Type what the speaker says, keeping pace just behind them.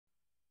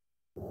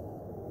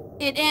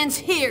It ends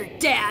here,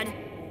 Dad.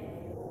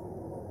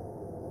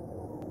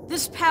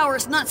 This power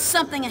is not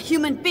something a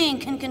human being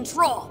can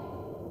control.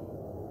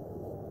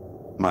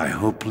 My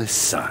hopeless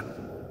son.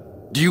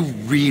 Do you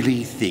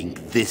really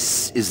think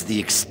this is the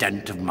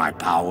extent of my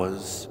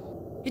powers?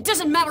 It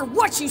doesn't matter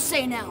what you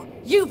say now.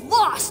 You've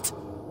lost!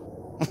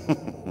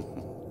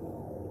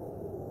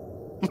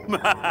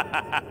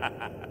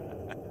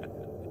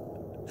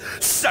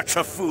 Such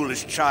a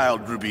foolish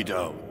child,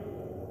 Rubido.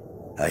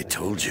 I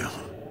told you,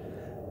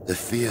 the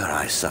fear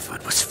I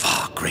suffered was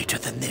far greater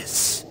than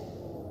this.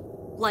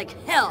 Like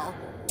hell,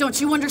 don't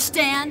you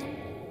understand?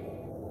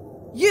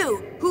 You,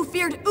 who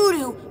feared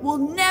Udu, will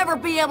never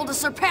be able to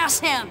surpass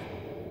him!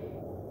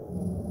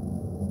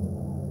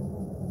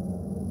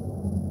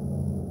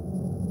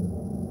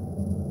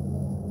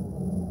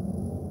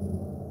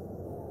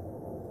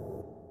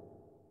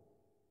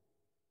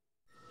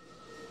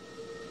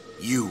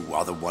 You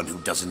are the one who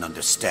doesn't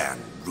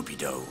understand,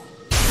 Rubido.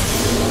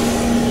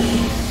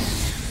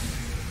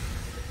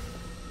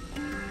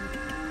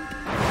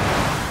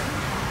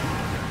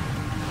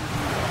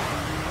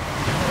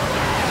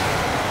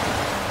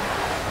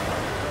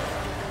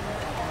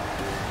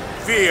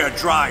 Fear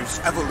drives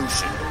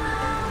evolution.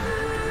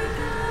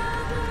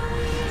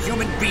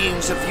 Human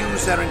beings have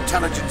used their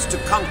intelligence to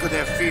conquer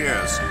their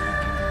fears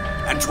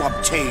and to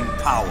obtain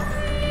power.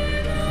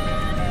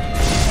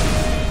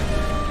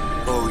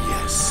 Oh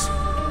yes.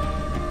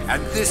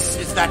 And this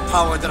is that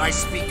power that I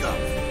speak of.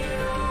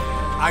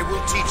 I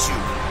will teach you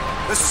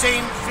the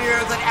same fear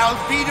that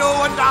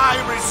Albedo and I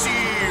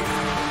received.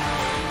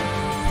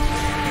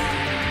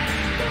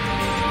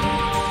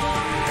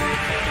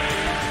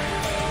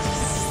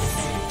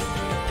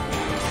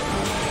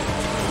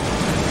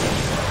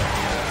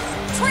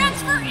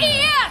 Transfer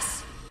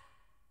ES!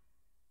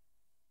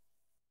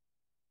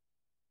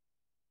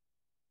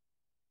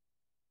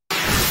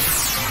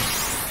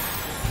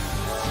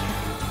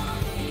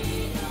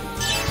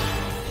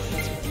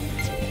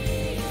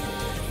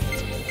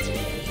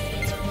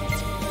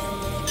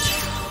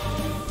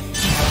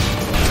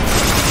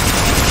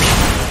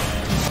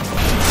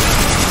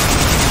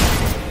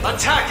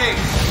 Attacking!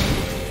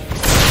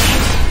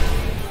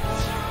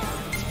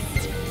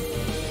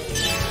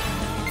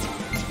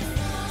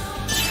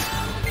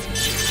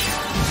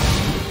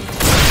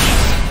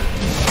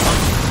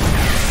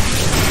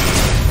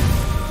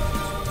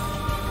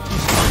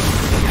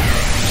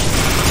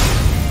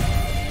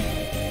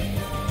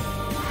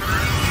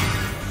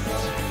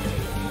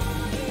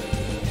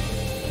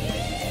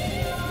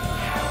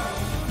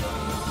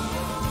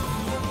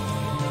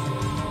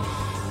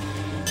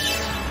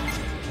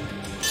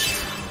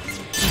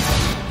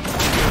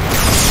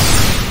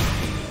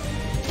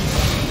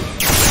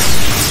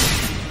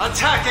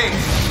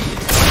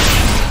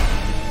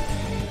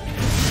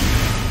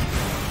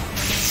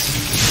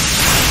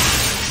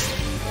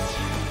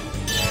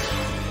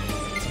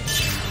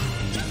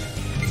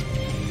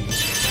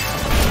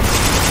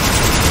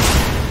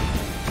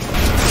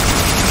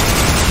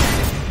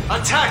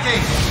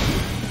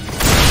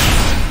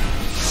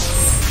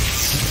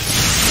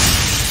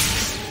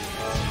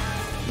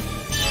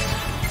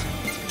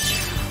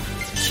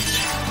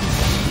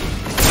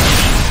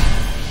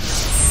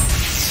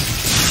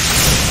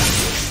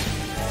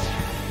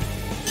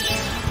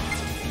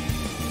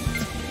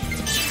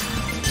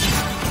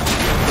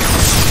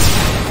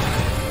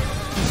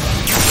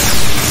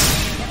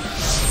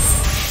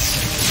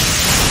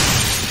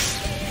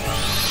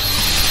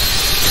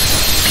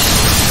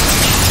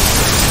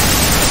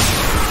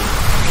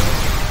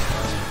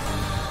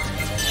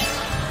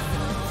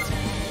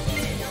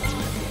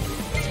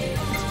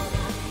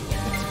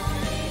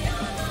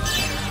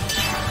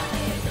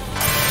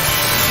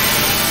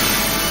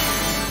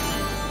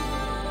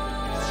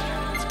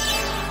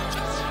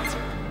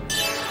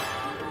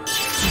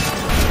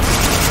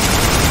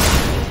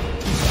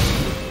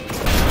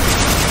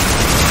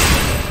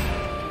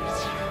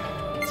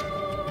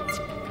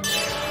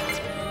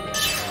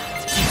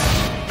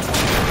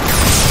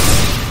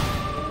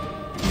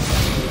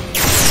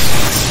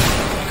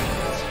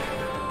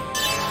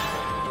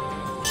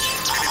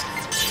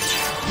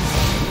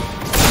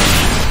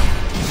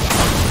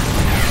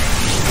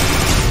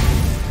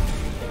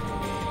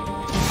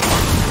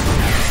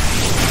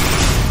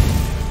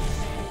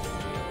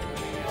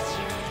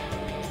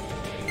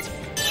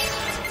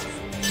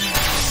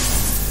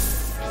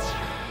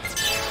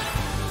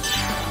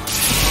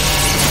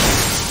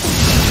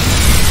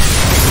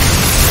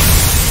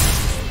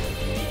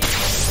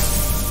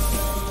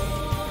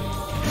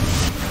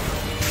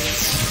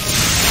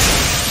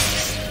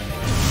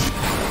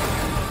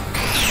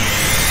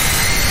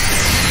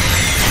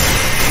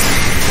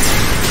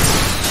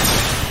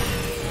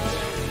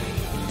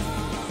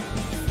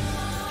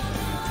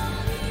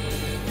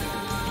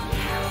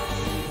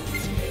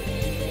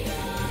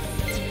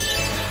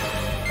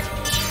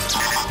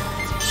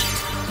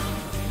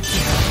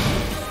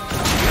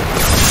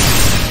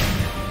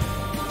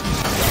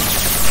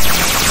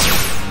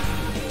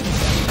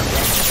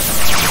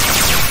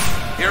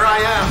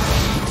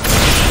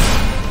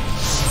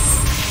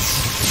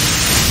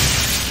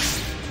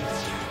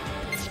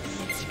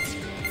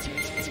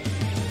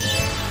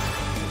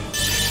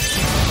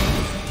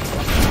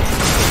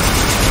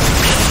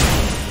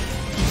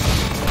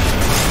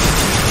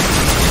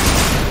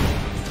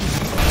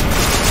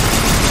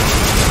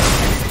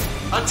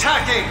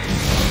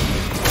 attacking!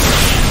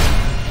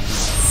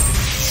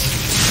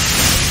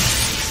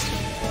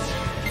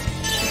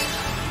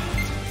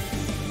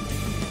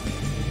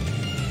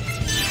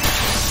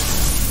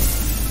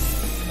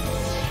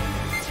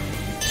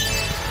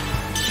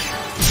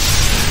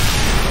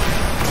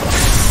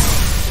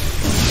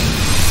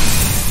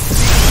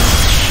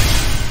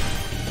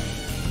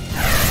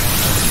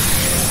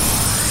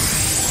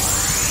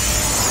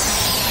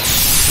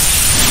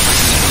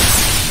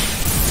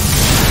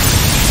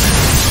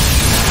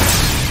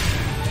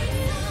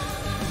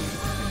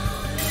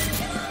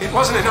 It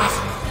wasn't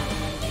enough.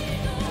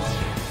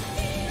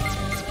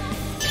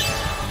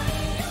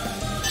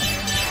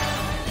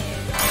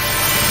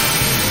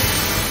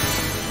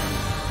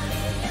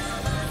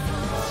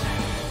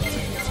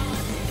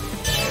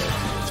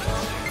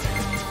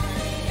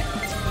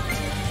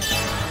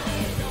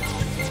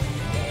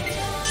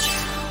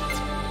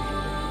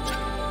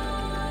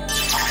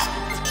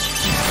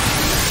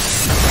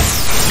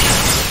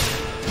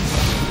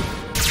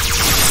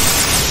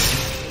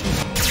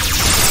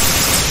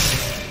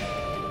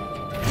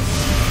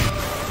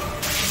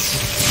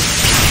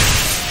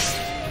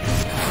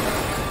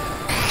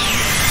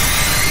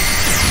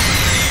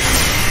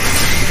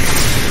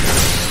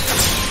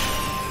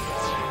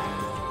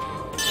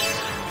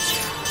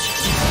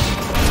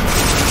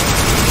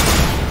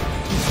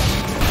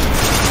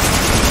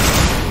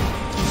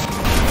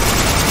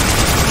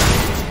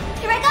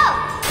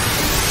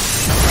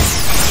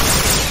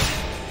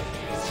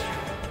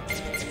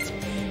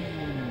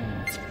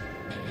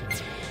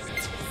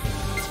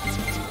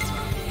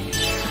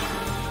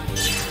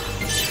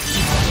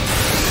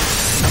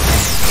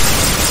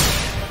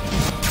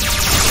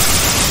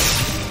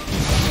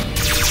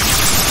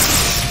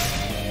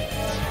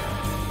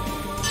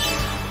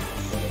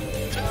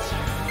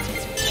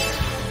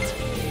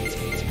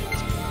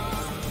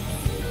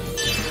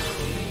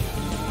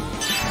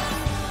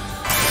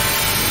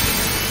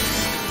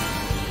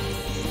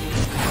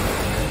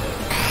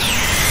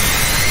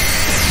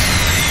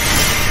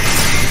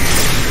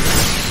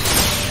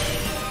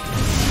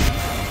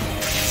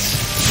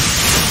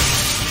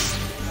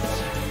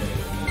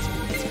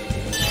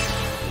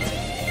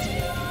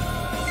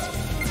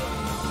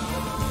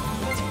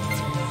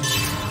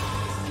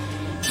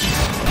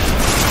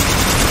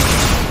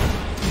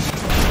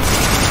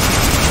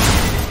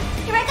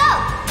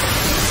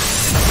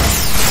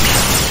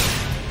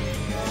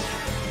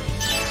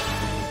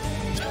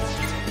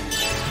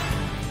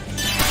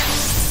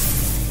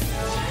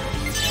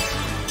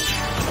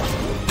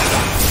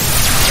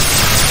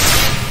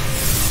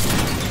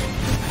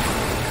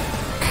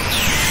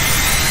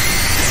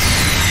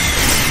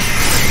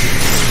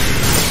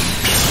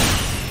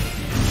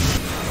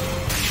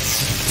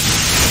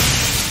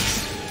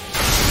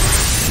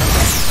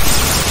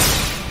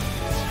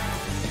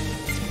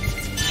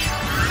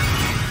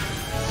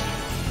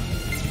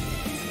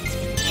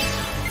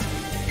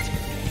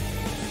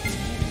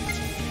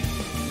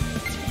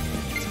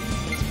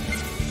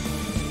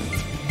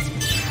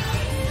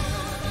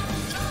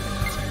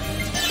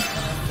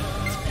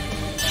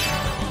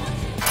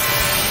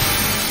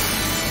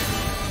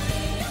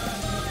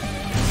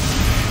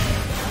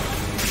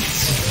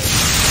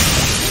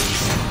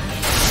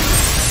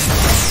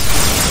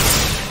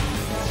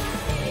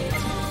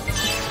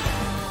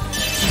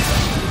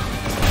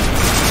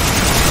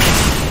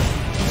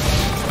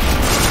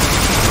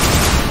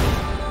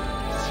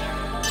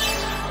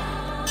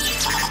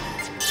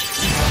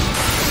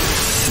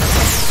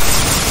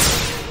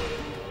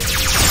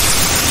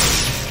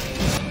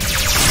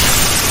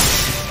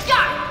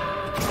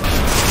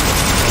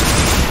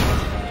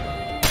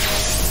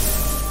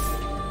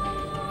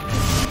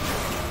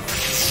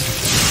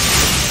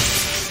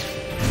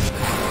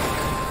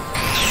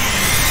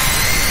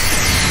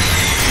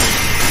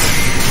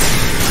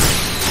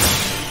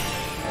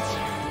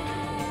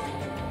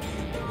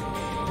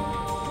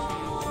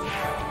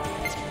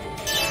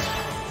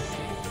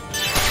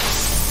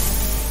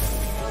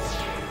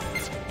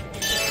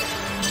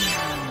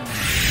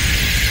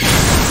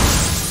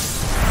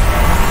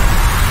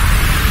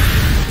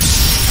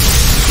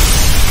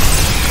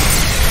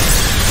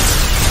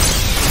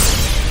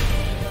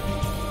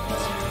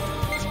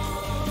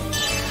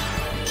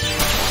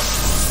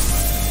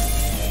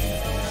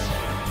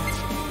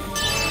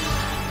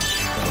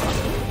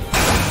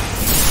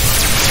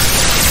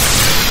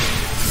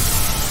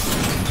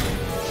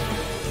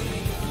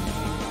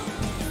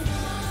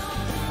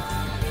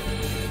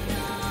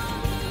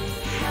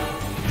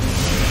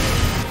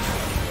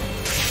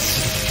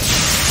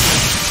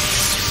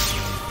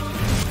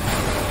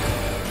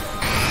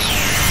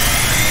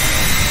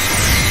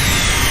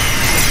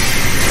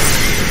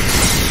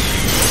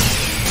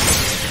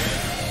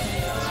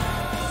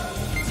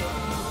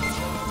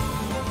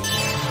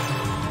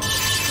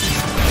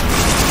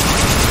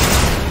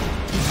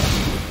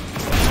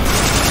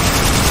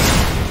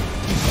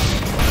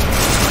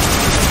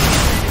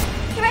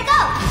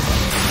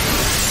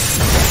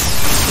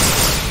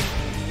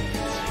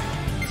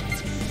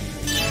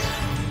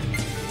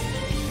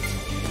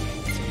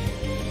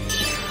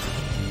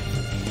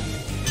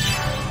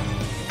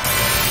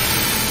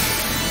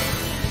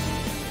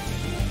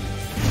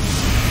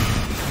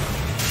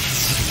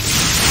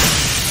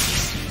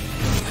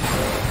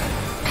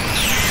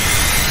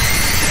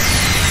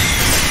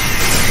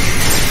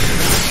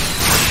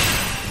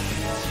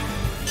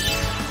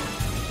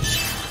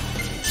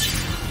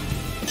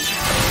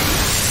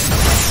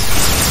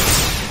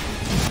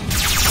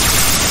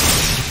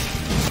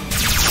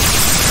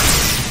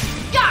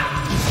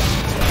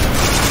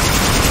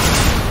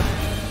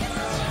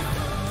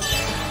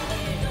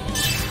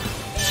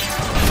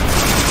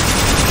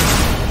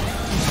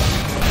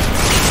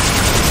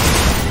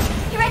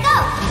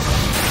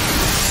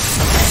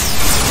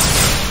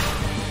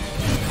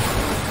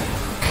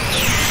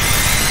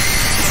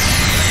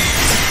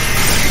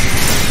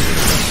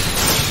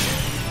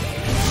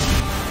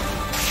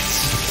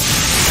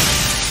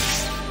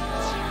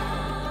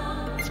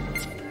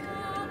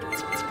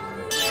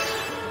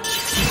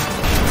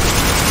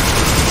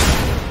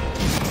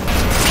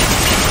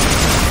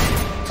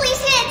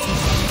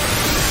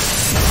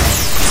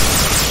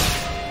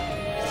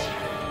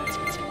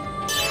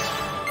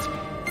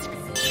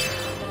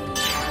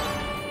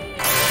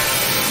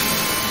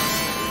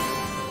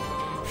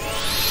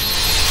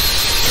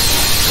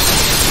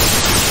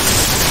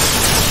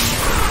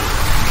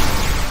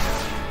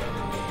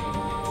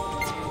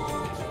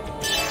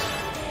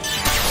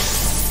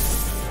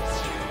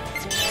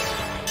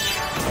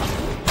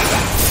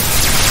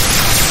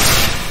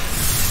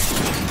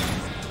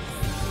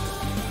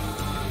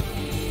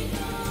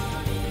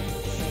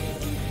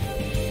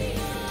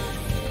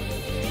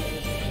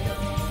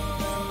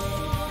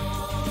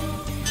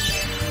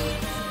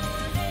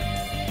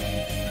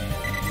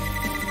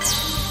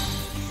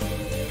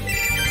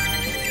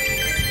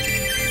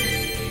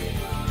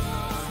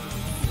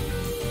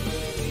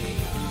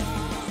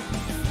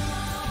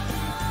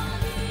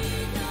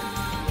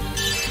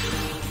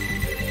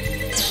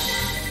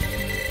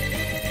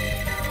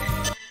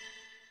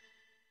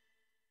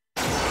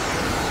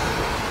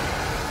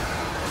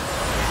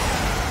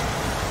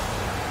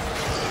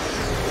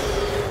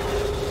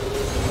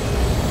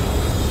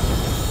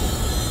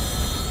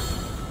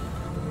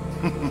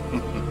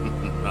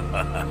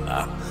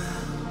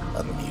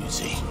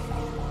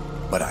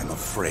 I'm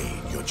afraid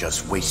you're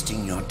just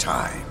wasting your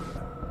time.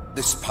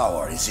 This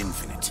power is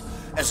infinite.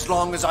 As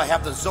long as I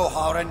have the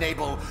Zohar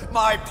enable,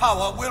 my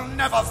power will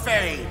never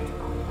fade!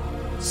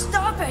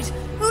 Stop it!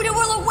 Udo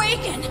will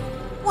awaken!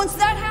 Once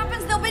that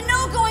happens, there'll be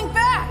no going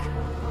back!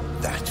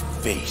 That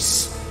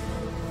face,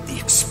 the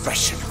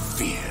expression of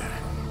fear.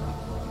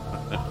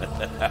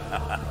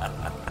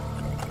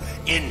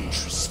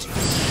 Interesting.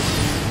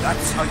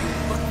 That's how you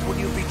looked when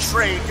you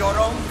betrayed your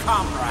own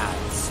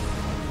comrades.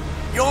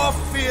 Your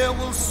fear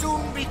will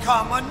soon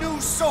become a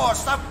new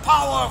source of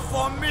power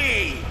for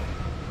me!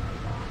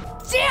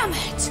 Damn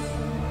it!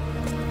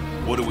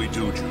 What do we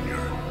do, Junior?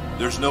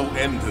 There's no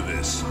end to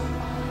this.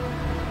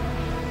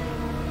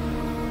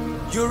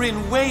 You're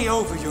in way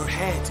over your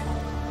head.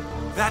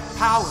 That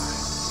power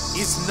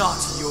is not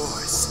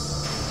yours.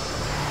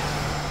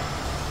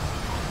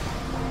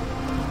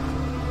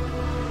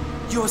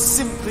 You're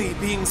simply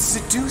being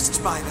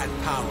seduced by that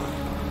power.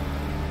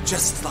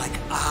 Just like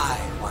I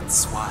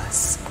once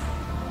was.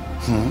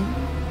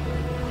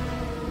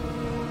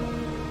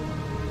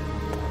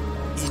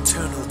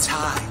 Eternal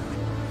time.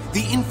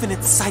 The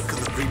infinite cycle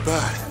of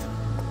rebirth.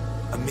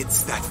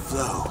 Amidst that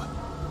flow,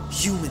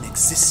 human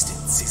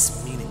existence is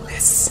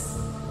meaningless.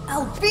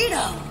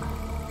 Albedo!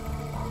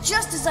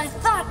 Just as I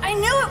thought, I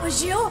knew it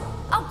was you!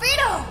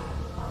 Albedo!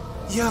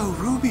 Yo,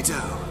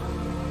 Rubido.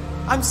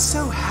 I'm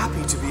so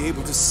happy to be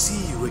able to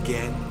see you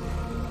again.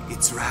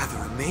 It's rather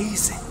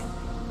amazing.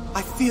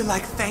 I feel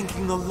like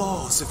thanking the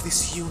laws of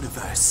this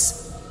universe.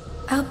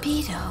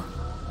 Albedo.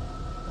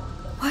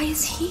 Why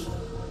is he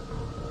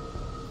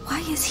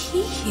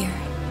here?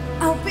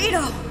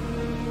 Albedo!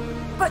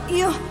 But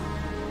you...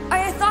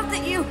 I thought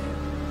that you...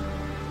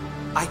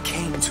 I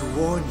came to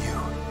warn you.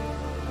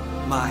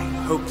 My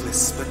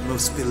hopeless but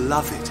most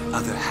beloved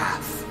other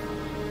half.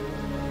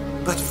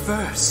 But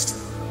first,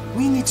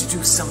 we need to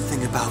do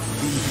something about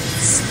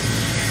these.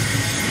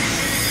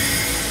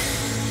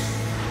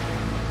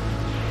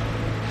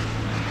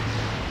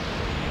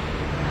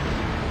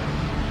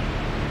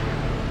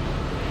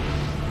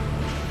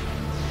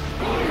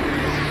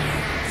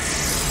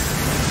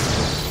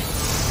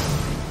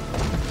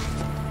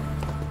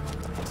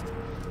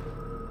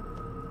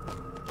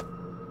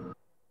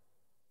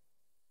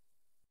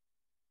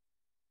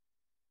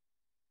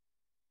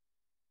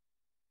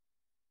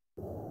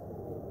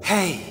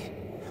 Hey,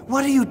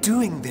 what are you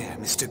doing there,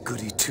 Mr.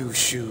 Goody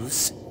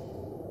Two-Shoes?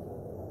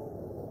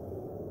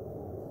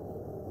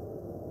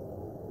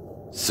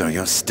 So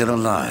you're still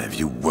alive,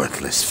 you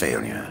worthless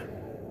failure.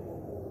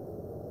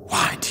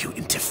 Why do you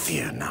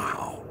interfere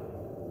now?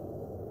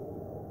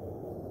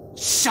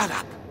 Shut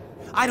up!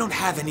 I don't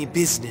have any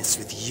business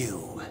with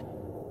you.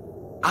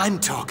 I'm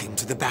talking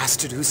to the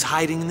bastard who's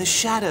hiding in the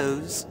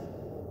shadows.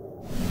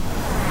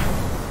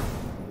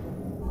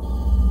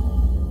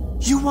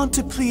 You want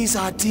to please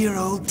our dear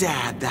old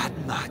dad that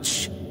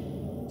much?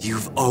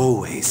 You've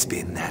always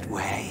been that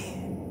way.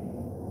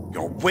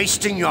 You're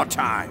wasting your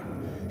time.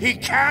 He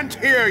can't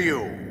hear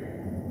you.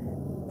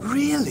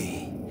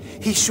 Really?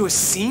 He sure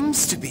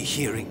seems to be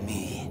hearing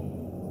me.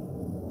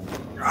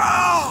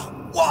 Ah!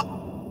 What?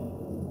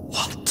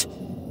 What?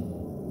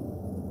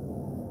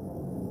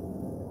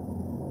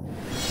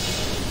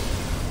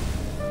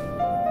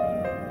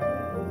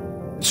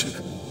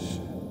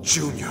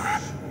 Junior.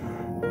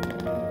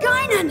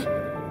 Guinan!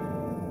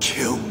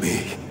 Kill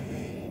me.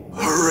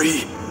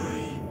 Hurry.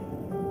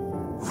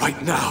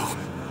 Right now.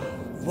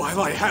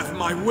 While I have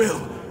my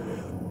will.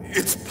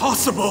 It's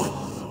possible.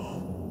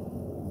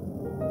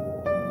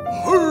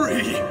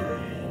 Hurry!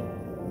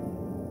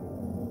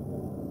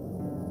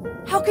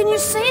 How can you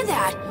say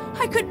that?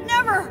 I could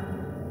never...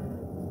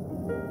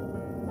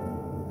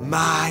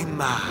 My.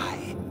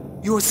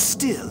 You're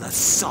still a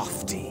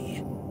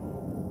softie.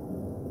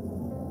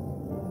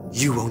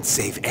 You won't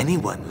save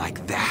anyone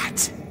like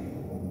that.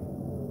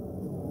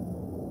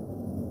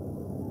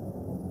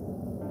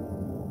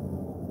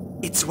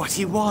 It's what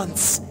he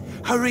wants.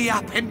 Hurry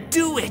up and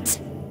do it!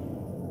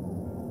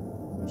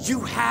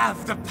 You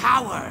have the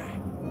power!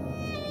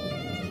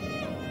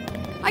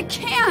 I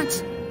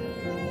can't!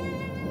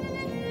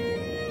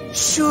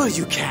 Sure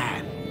you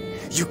can.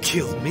 You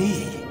killed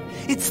me.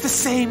 It's the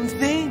same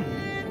thing.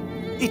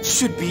 It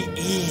should be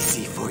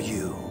easy for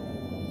you.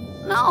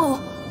 No,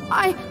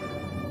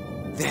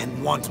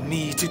 Then want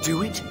me to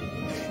do it?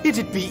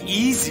 It'd be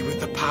easy with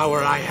the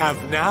power I have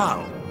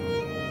now.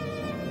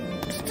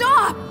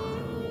 Stop!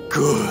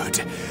 Good.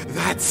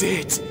 That's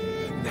it.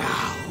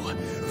 Now,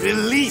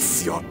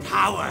 release your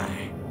power.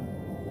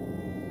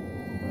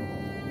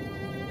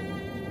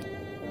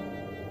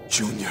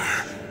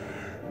 Junior,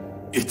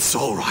 it's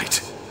all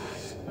right.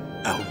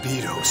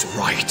 Albedo's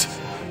right.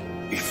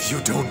 If you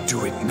don't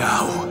do it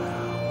now,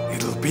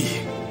 it'll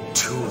be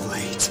too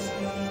late.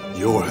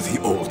 You're the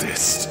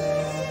oldest.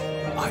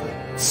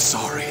 I'm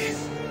sorry.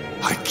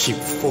 I keep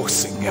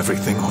forcing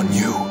everything on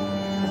you.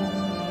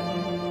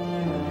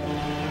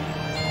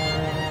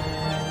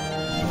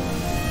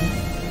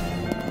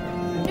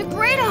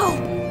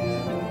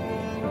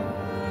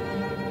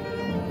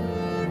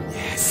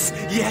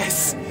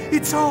 Yes,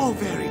 it's all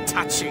very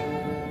touching.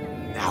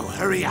 Now Now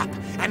hurry up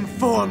and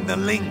form the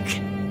link.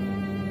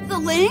 The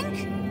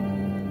link?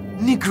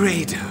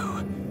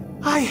 Negredo,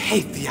 I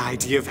hate the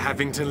idea of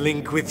having to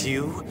link with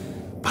you,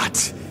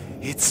 but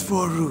it's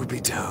for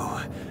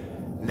Rubido.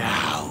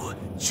 Now,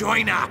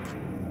 join up!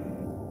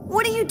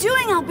 What are you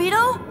doing,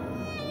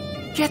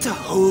 Albedo? Get a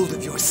hold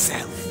of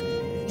yourself.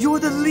 You're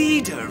the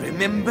leader,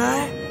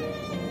 remember?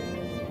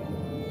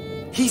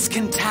 He's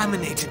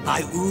contaminated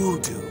by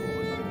Udu.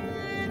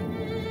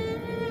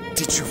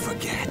 Did you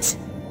forget?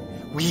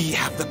 We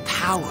have the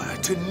power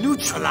to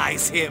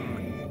neutralize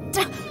him.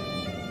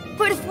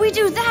 But if we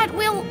do that,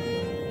 we'll...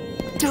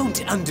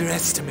 Don't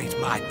underestimate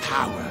my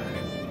power.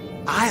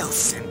 I'll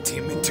send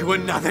him into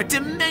another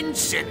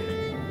dimension.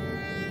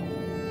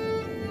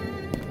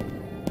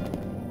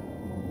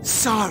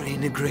 Sorry,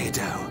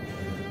 Negredo.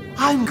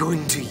 I'm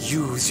going to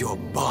use your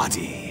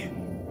body.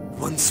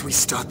 Once we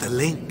start the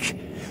link,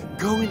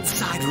 go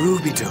inside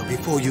Rubido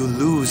before you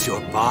lose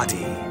your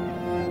body.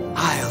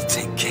 I'll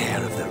take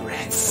care of the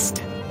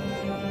rest.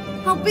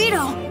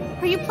 Albedo,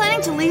 are you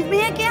planning to leave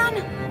me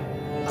again?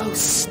 Oh,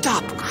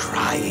 stop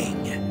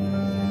crying.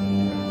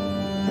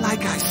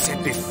 Like I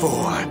said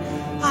before,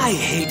 I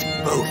hate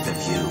both of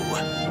you.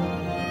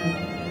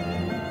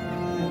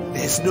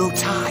 There's no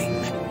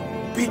time.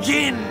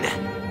 Begin!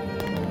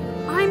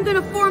 I'm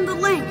gonna form the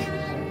link.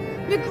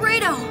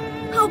 Negredo!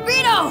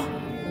 Albedo!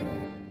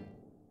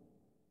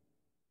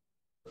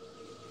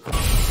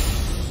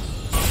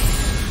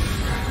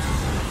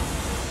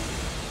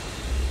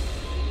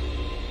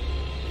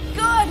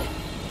 Good!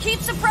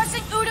 Keep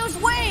suppressing Udu's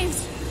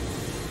waves!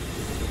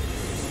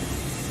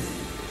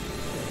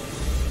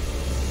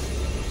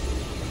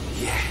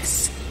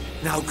 Yes.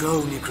 Now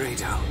go,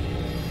 Negredo.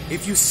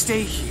 If you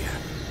stay here,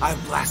 I'll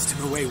blast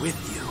him away with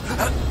you.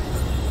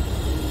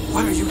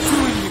 What are you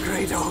doing,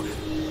 Negredo?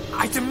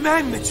 I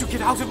demand that you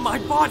get out of my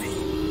body!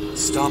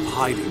 Stop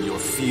hiding your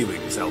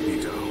feelings,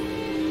 Albedo.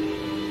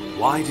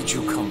 Why did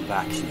you come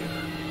back here?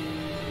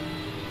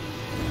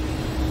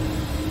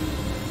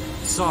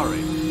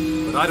 Sorry,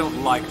 but I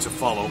don't like to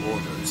follow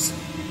orders.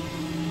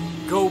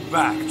 Go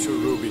back to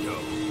Rubido.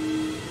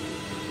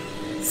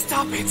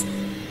 Stop it!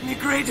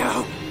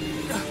 Negredo!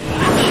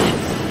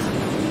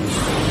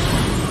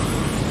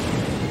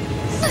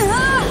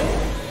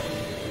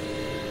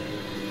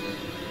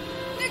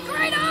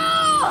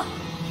 Negredo!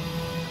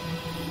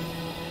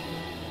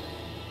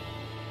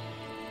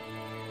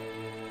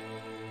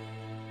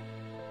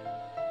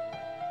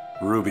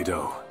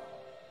 Rubido.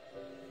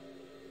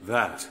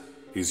 That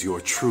is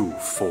your true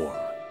form.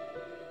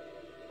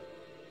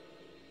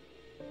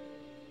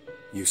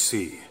 You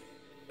see,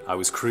 I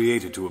was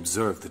created to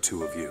observe the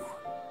two of you.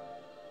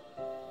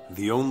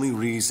 The only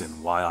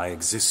reason why I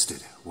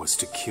existed was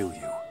to kill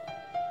you.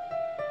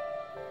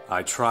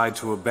 I tried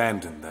to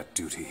abandon that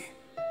duty,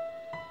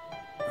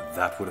 but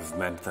that would have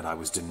meant that I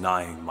was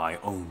denying my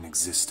own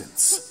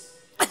existence.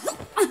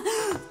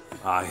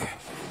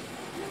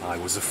 I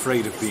was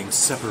afraid of being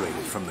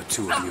separated from the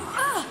two of you.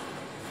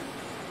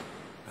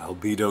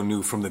 Albedo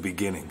knew from the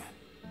beginning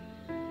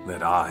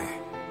that I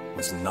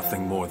was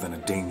nothing more than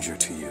a danger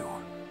to you.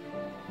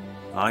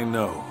 I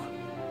know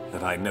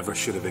that I never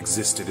should have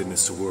existed in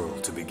this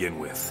world to begin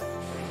with.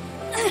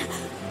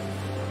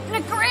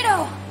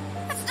 Negredo!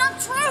 That's not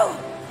true!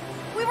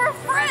 We were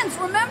friends,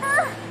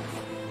 remember?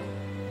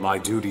 My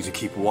duty to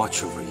keep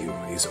watch over you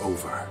is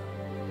over.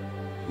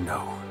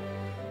 No,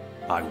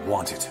 I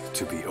want it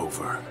to be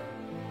over.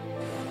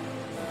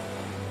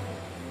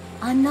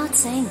 I'm not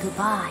saying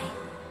goodbye.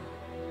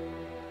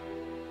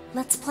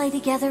 Let's play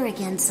together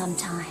again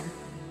sometime.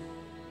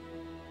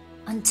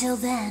 Until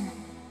then,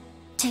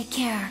 take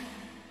care.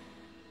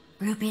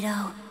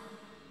 Rubido,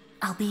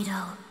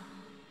 Albedo.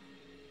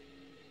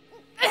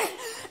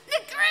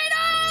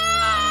 Negredo!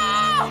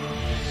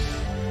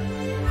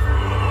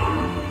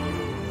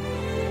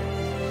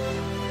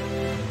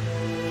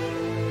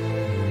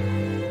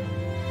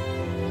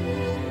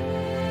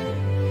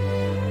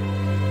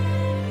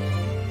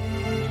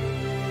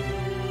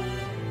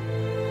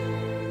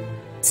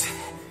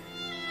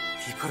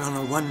 He put on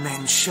a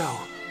one-man show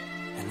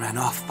and ran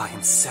off by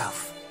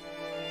himself.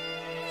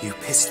 You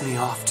pissed me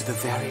off to the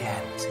very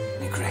end,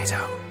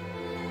 Negredo.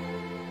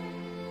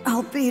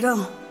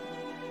 Albedo.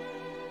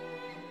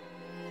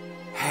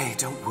 Hey,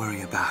 don't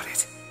worry about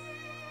it.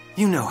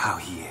 You know how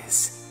he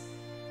is.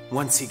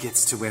 Once he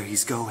gets to where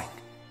he's going,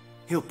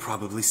 he'll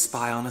probably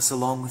spy on us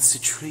along with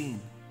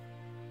Citrine.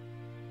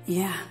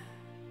 Yeah,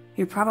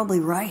 you're probably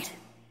right.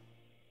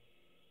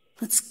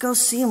 Let's go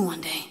see him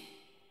one day.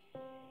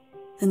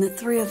 Then the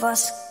three of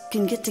us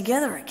can get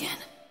together again.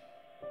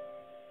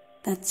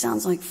 That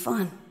sounds like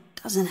fun,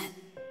 doesn't it?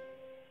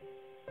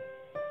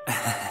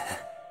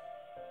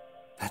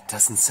 That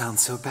doesn't sound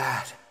so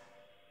bad.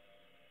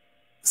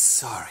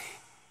 Sorry,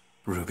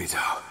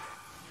 Rubido.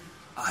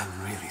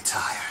 I'm really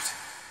tired.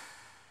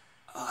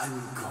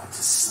 I'm going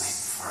to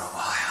sleep for a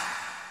while.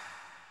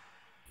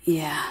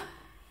 Yeah.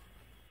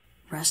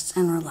 Rest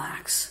and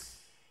relax.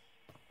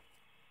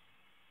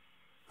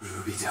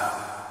 Rubido,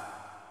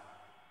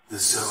 the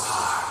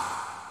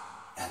Zohar,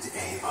 and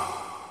Abo.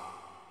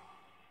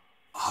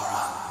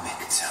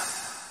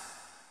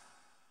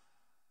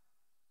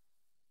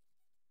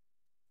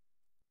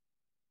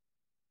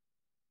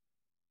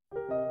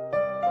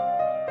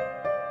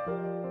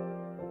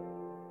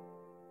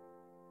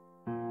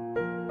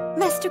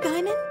 Master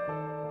Guinan?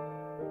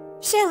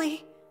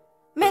 Shelley,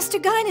 Master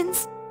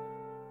Guinan's...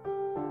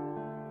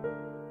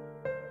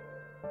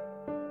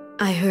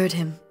 I heard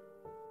him.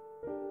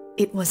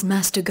 It was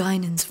Master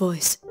Guinan's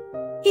voice.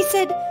 He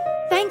said,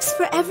 "Thanks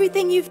for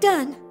everything you've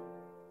done.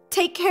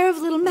 Take care of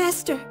little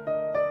Master."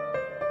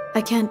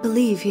 I can't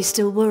believe he's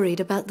still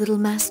worried about little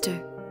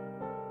Master.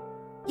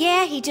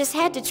 Yeah, he just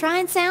had to try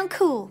and sound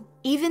cool,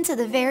 even to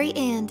the very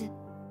end.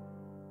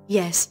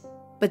 Yes,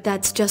 but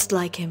that's just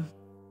like him.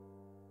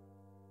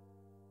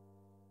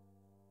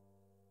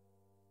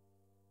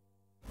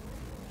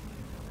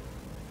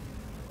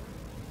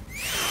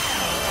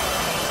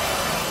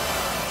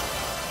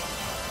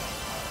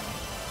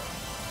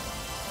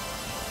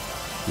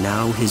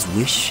 Now his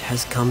wish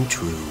has come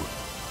true.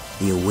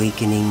 The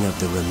awakening of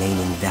the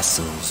remaining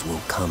vessels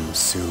will come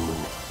soon.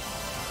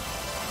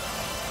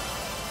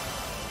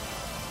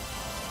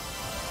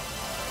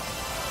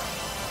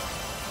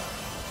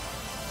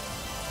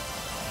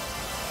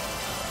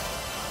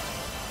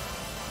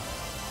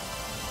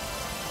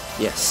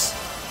 Yes,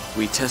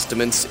 we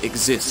Testaments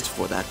exist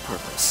for that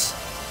purpose.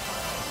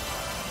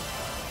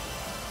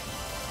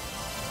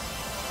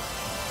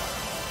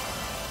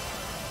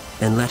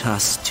 And let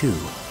us, too,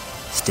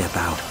 step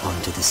out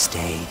onto the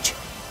stage.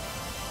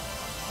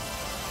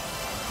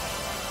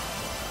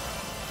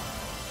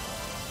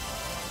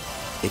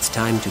 It's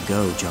time to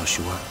go,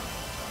 Joshua.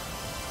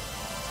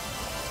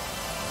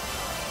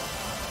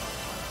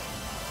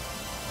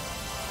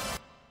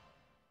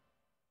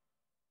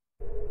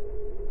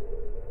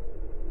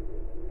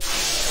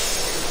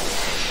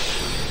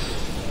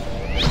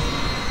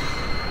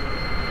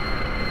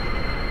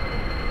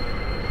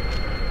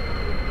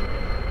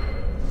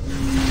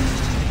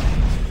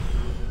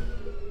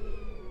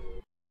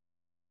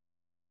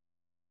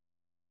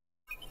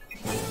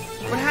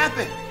 What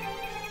happened?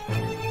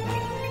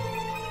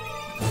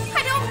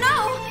 I don't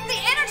know! The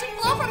energy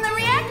flow from the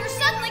reactor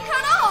suddenly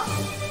cut off!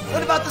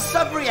 What about the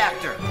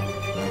sub-reactor?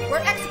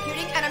 We're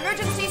executing an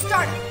emergency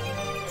startup.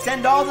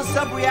 Send all the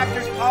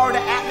sub-reactors power to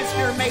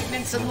atmosphere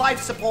maintenance and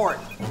life support.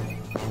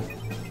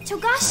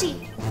 Togashi,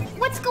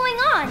 what's going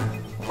on?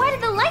 Why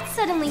did the lights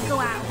suddenly go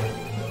out?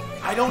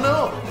 I don't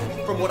know.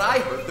 From what I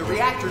heard, the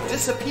reactor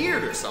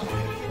disappeared or something.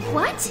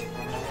 What?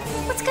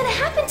 What's gonna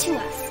happen to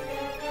us?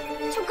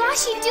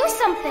 Togashi, do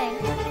something!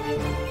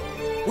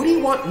 What do you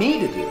want me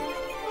to do?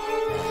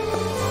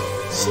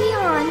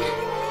 Shion...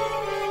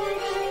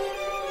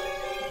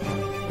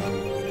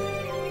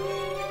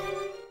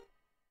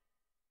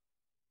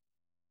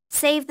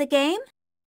 Save the game?